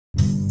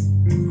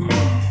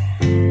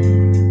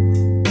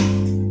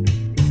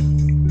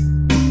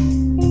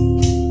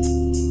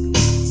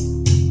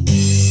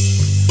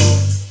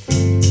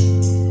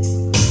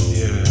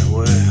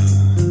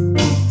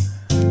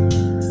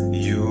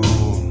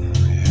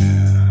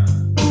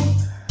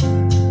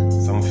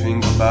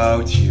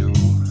about you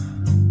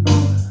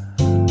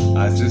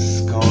I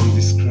just can't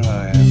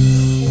describe.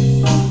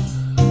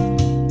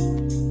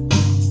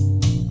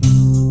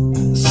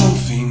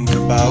 Something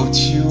about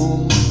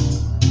you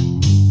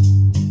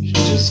you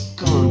just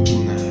can't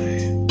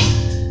deny.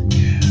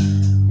 Yeah.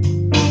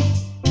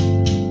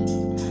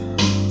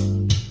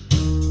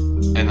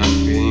 And I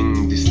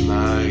think this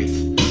night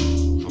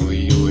for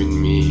you and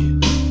me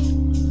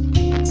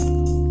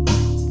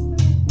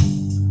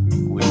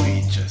will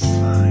be just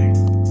fine.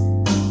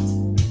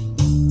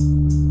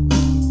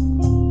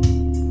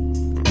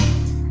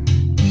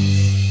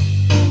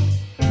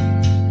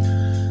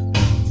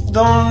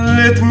 Don't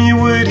let me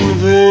wait in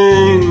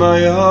vain,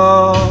 my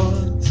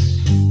heart.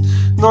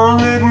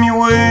 Don't let me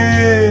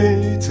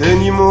wait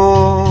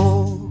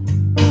anymore.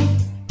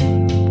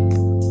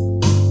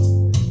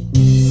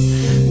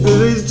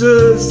 There is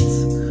just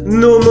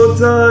no more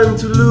time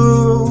to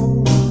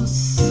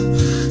lose.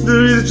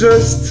 There is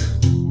just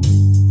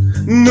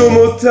no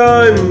more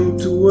time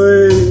to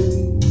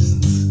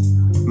waste,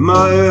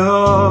 my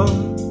heart.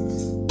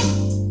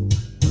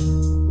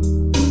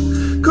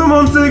 Come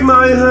on, take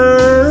my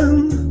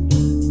hand,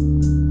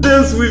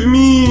 dance with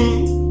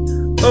me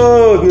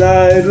all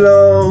night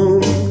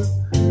long.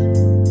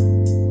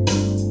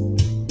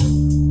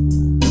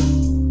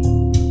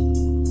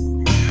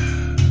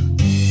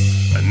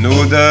 I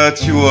know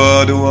that you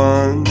are the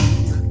one.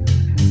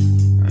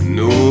 I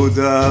know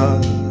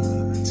that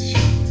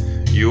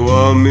you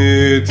are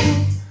made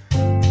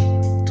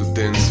to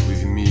dance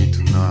with me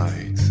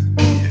tonight.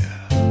 Yeah.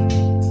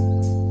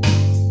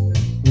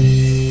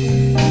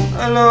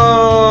 I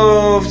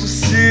love to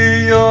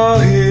see your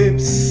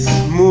hips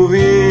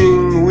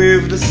moving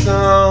with the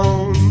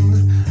sound.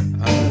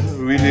 I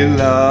really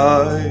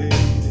like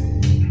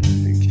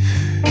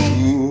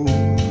to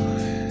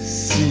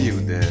see you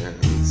dance.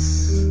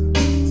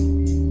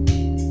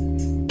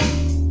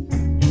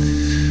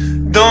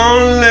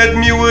 Don't let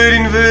me wait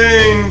in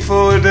vain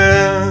for a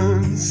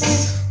dance.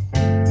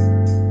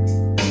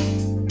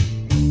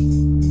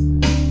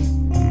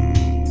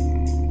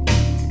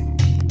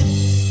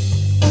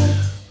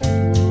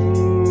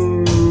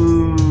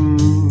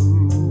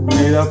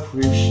 We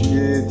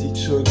appreciate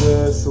each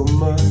other so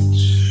much.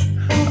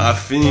 I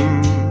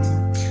think,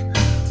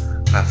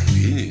 I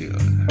feel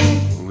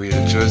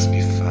we'll just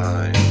be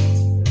fine.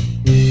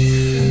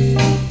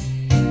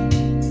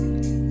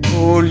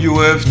 All you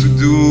have to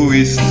do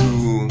is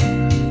to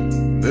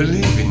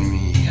believe in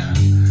me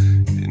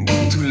and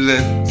to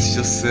let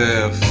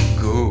yourself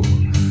go.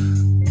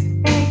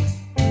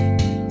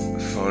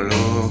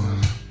 Follow.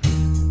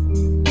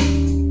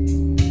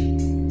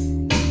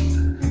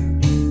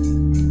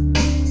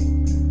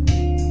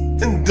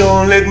 And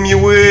don't let me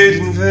wait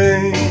in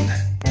vain.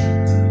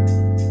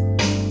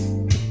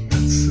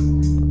 That's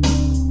all.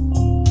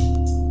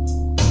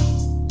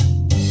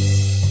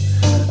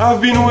 I've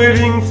been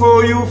waiting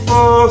for you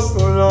for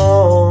so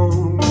long.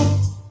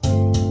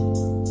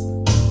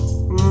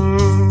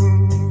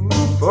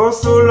 For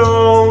so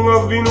long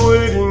I've been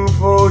waiting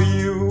for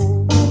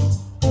you.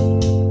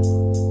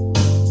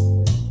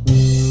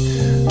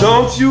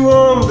 Don't you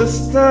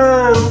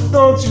understand?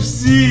 Don't you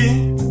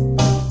see?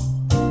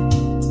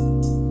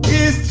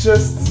 It's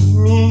just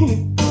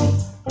me.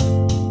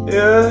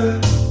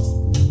 Yeah.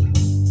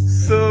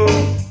 So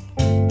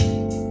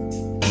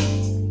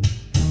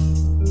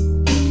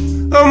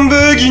I'm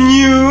begging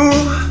you,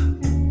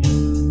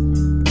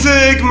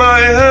 take my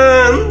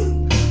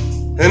hand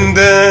and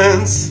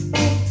dance.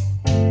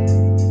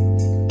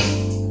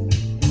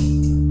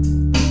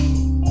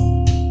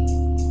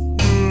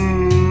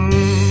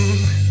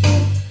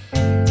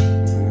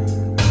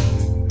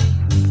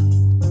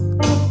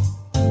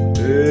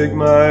 Take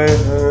my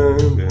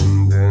hand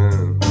and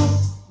dance.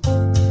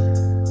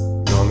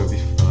 Gonna be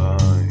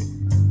fine.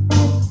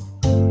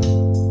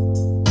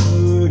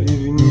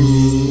 Believe in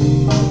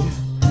me.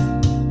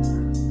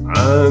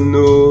 I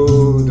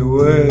know the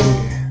way.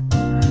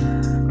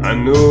 I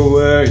know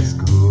where it's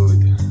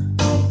good.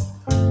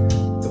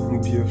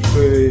 Don't be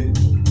afraid.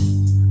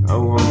 I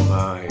won't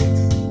bite.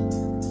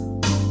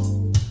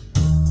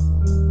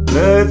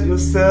 Let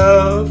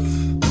yourself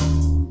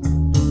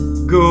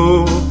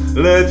go.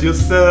 Let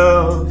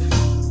yourself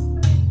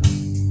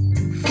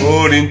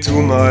fall into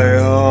my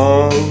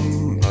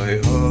arm, my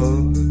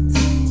heart.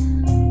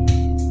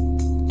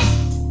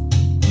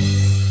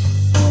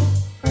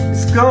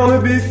 It's gonna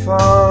be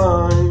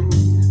fine.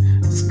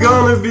 It's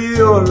gonna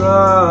be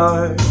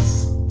alright.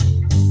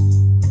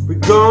 We're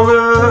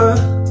gonna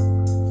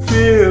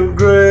feel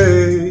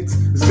great.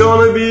 It's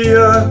gonna be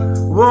a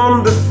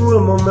wonderful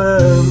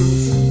moment.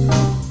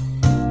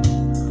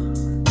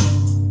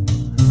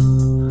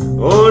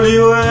 All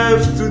you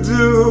have to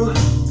do,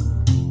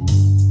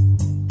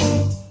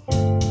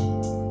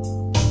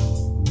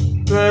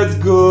 let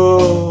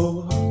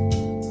go.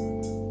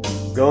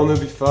 Gonna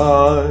be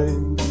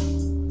fine.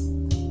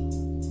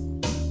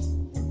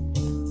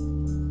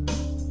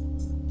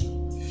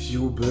 If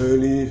you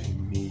believe in me.